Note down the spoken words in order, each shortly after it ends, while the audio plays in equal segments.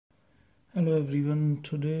Hello everyone,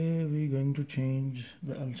 today we're going to change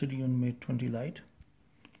the LCD on Mate 20 Lite.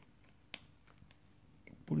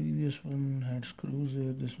 Previous one had screws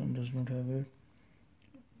here, this one does not have it.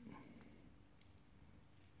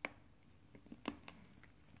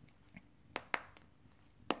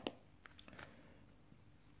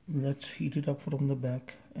 Let's heat it up from the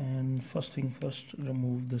back, and first thing first,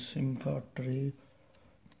 remove the SIM card tray.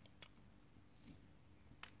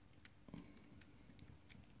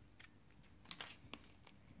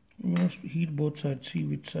 You must heat both sides, see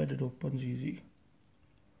which side it opens easy.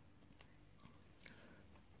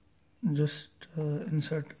 Just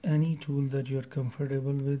insert any tool that you are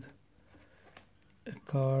comfortable with, a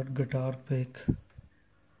card, guitar pick,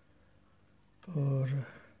 or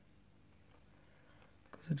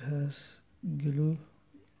because it has glue,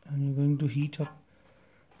 and you're going to heat up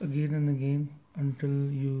again and again until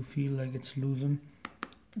you feel like it's loosened.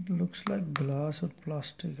 It looks like glass or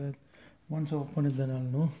plastic. Once I open it, then I'll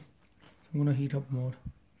know. So I'm gonna heat up more.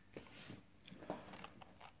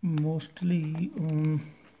 Mostly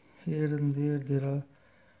here and there are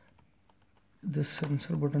this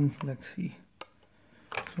sensor button flexi.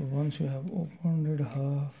 So once you have opened it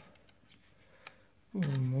half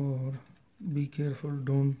or more, be careful,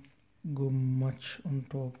 don't go much on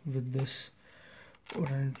top with this or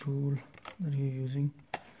any tool that you're using.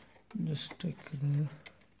 Just stick the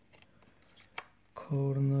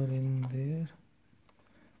corner in there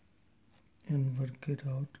and work it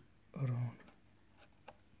out around.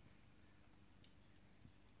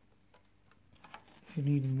 If you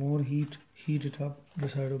need more heat, heat it up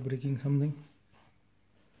beside of breaking something.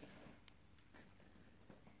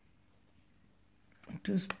 It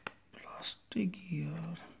is plastic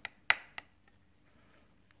here.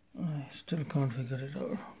 I still can't figure it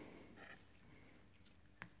out.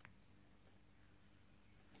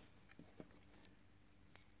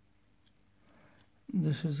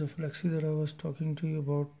 This is the flexi that I was talking to you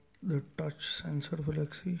about, the touch sensor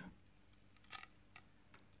flexi.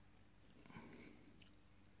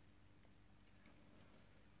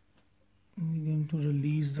 We're going to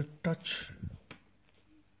release the touch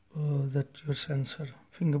that your sensor,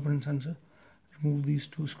 fingerprint sensor. Remove these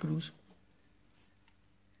two screws.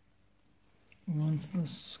 Once the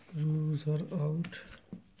screws are out,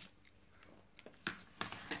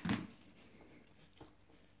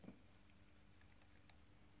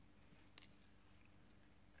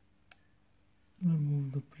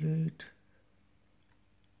 remove the plate.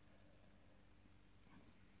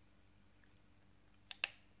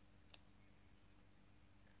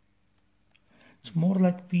 It's more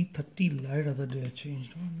like P30 Lite. Other day I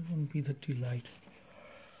changed one P30 Lite.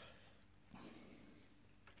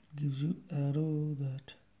 Gives you arrow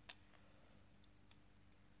that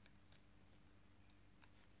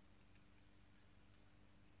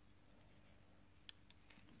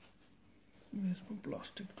where's my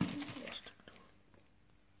plastic tool?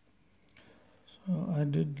 So I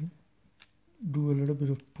did do a little bit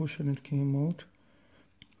of push and it came out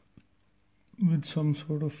with some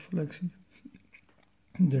sort of flexi.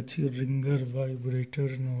 That's your ringer, vibrator,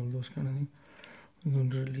 and all those kind of things. We're going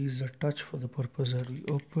to release the touch for the purpose that we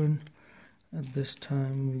open. At this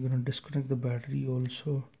time, we're going to disconnect the battery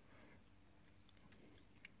also.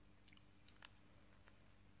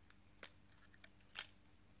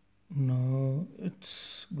 Now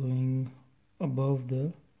it's going above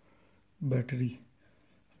the battery,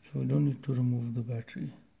 so we don't need to remove the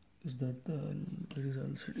battery. Is that there is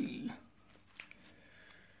LCD?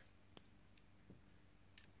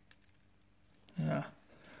 Yeah,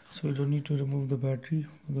 so we don't need to remove the battery.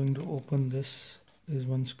 We're going to open this. There's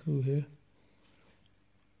one screw here.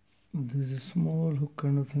 There's a small hook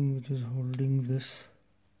kind of thing which is holding this.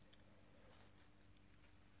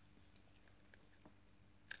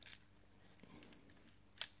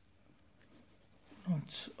 Now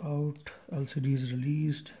it's out. LCD is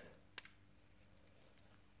released.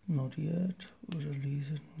 Not yet. We'll release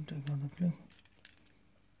it and take another clip.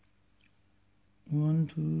 1,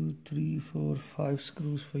 2, 3, 4, 5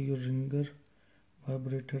 screws for your ringer,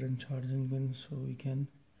 vibrator and charging pin, so we can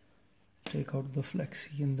take out the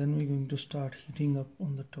flexi, and then we're going to start heating up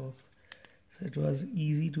on the top. So it was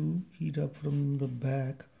easy to heat up from the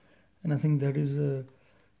back, and I think that is a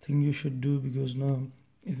thing you should do, because now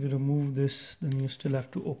if you remove this, then you still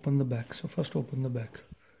have to open the back. So first open the back.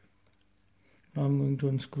 Now I'm going to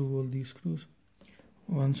unscrew all these screws.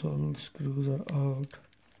 Once all screws are out,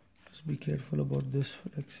 just be careful about this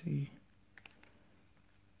flexi.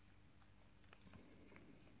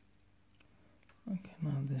 Okay,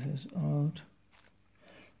 now this is out.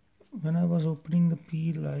 When I was opening the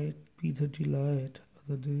P30 Lite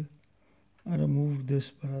other day, I removed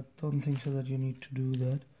this, but I don't think so that you need to do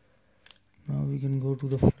that. Now we can go to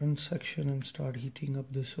the front section and start heating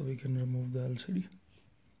up this so we can remove the LCD.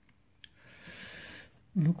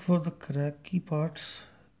 Look for the cracky parts.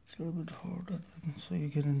 It's a little bit harder, so you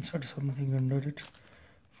can insert something under it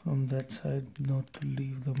from that side, not to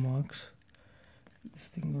leave the marks. This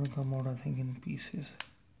thing gonna come out, I think, in pieces.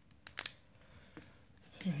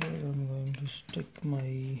 So here I'm going to stick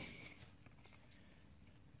my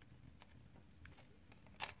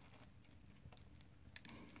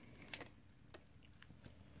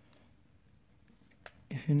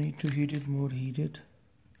if you need to heat it more, heat it.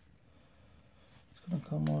 It's gonna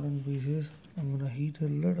come out in pieces. I'm gonna heat a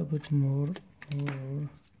little bit more.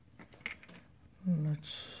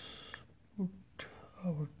 Let's put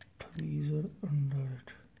our tweezer under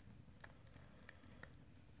it.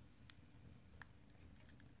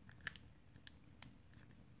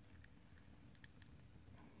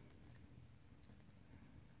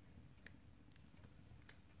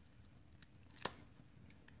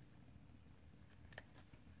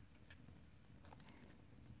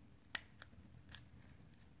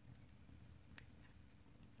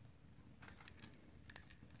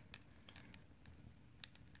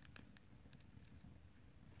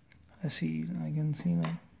 I can see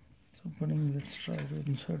now. It's opening. Let's try to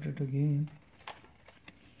insert it again.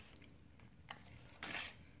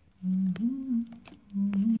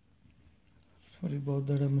 Sorry about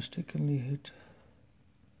that, I mistakenly hit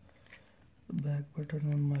the back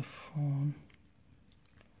button on my phone.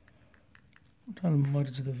 But I'll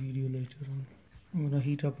merge the video later on. I'm gonna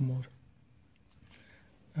heat up more.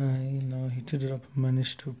 I now heated it up,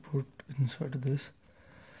 managed to insert this.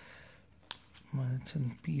 But it's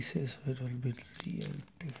in pieces, so it will be real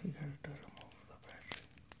difficult to remove the battery.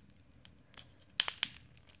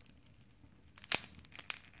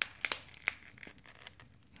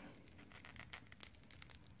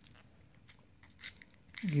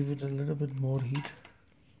 Give it a little bit more heat.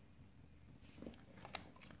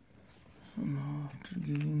 So now after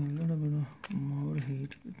giving a little bit of more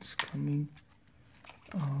heat, it's coming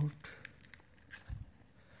out.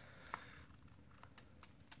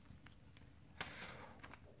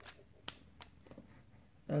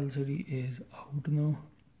 LCD is out now.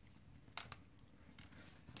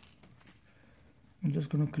 I'm just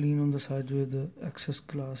gonna clean on the sides where the excess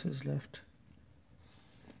glass is left.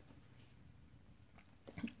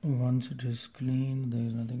 Once it is clean, there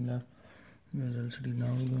is nothing left. There's LCD.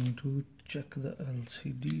 Now we're going to check the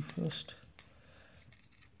LCD first,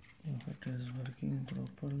 if it is working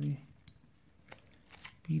properly.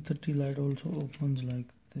 P30 light also opens like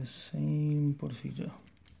the same procedure.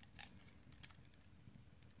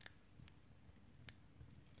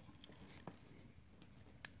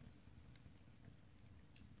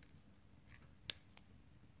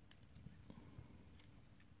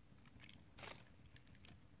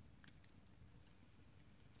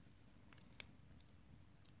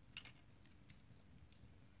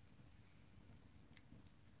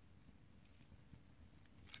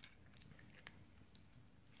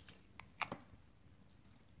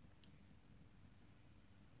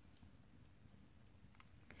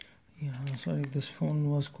 Yeah, sorry, this phone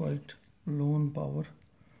was quite low on power,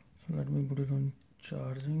 so let me put it on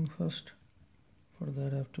charging first. For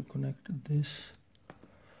that I have to connect this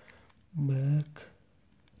back.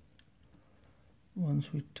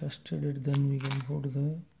 Once we tested it, then we can put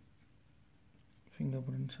the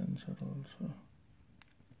fingerprint sensor also.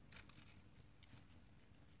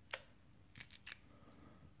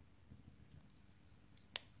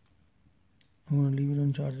 I'm going to leave it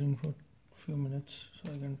on charging for few minutes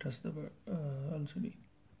so I can test the LCD.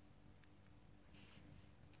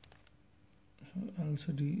 So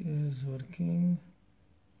LCD is working.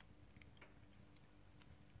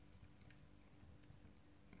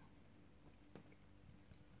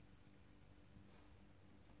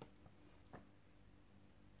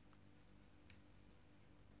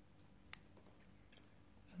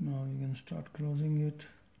 Now you can start closing it.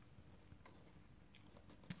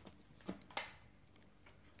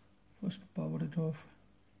 First power it off.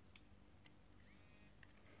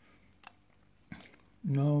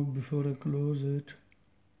 Now before I close it,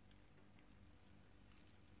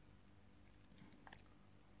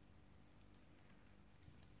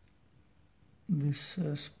 this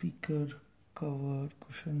speaker cover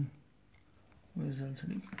cushion, where's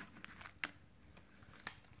LCD?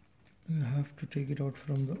 You have to take it out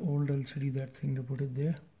from the old LCD, that thing, to put it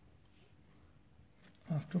there.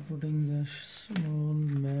 After putting the small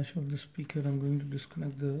mesh of the speaker, I'm going to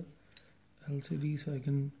disconnect the LCD so I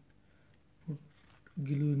can put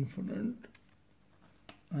glue in front.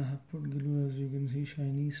 I have put glue, as you can see,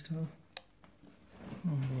 shiny stuff.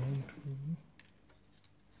 I'm going to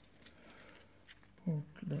put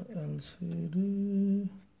the LCD.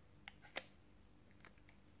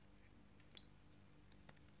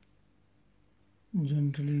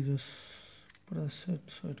 Gently just press it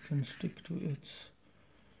so it can stick to its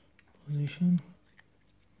position.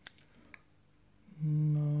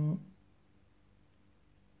 Now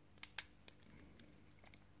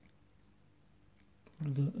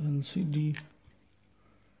put the LCD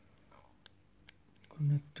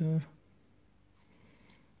connector,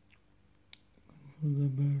 put the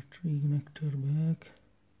battery connector back.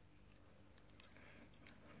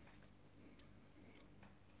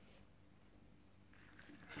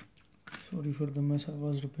 Sorry for the mess, I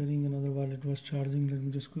was repairing another while it was charging. Let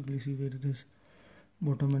me just quickly see where it is.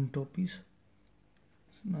 Bottom and top piece.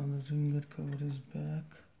 So now the ringer cover is back,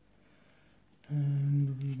 and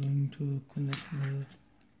we're going to connect the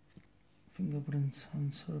fingerprint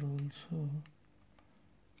sensor also.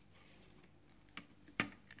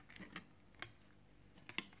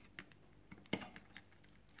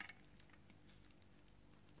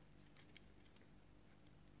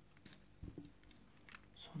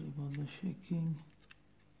 Sorry about the shaking.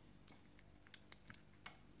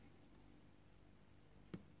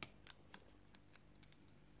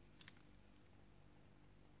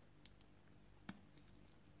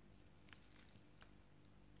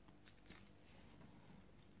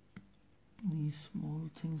 These small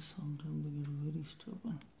things sometimes they get very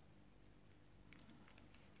stubborn.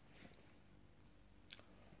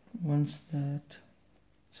 Once that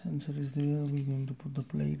sensor is there, we're going to put the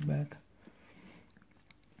plate back.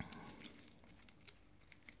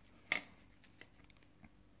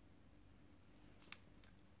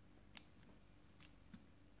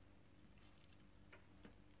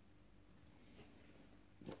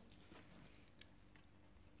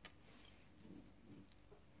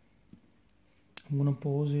 I'm gonna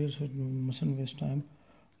pause here so it mustn't waste time.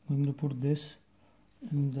 I'm going to put this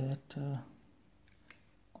in that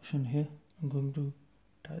cushion here. I'm going to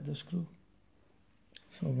tie the screw.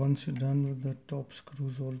 So once you're done with the top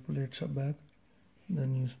screws, all plates are back,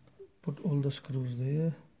 then you put all the screws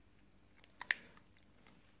there.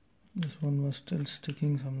 This one was still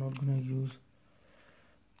sticking, so I'm not gonna use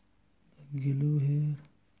the glue here.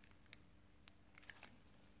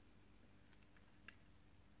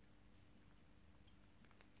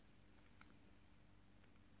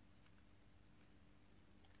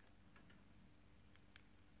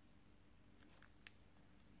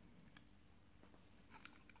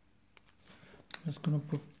 Just gonna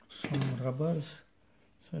put some rubbers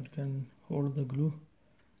so it can hold the glue.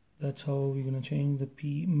 That's how we're gonna change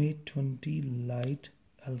the Mate 20 Lite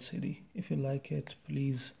LCD. If you like it,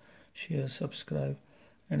 please share, subscribe.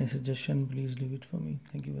 Any suggestion, please leave it for me.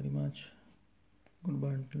 Thank you very much. Goodbye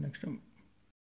until next time.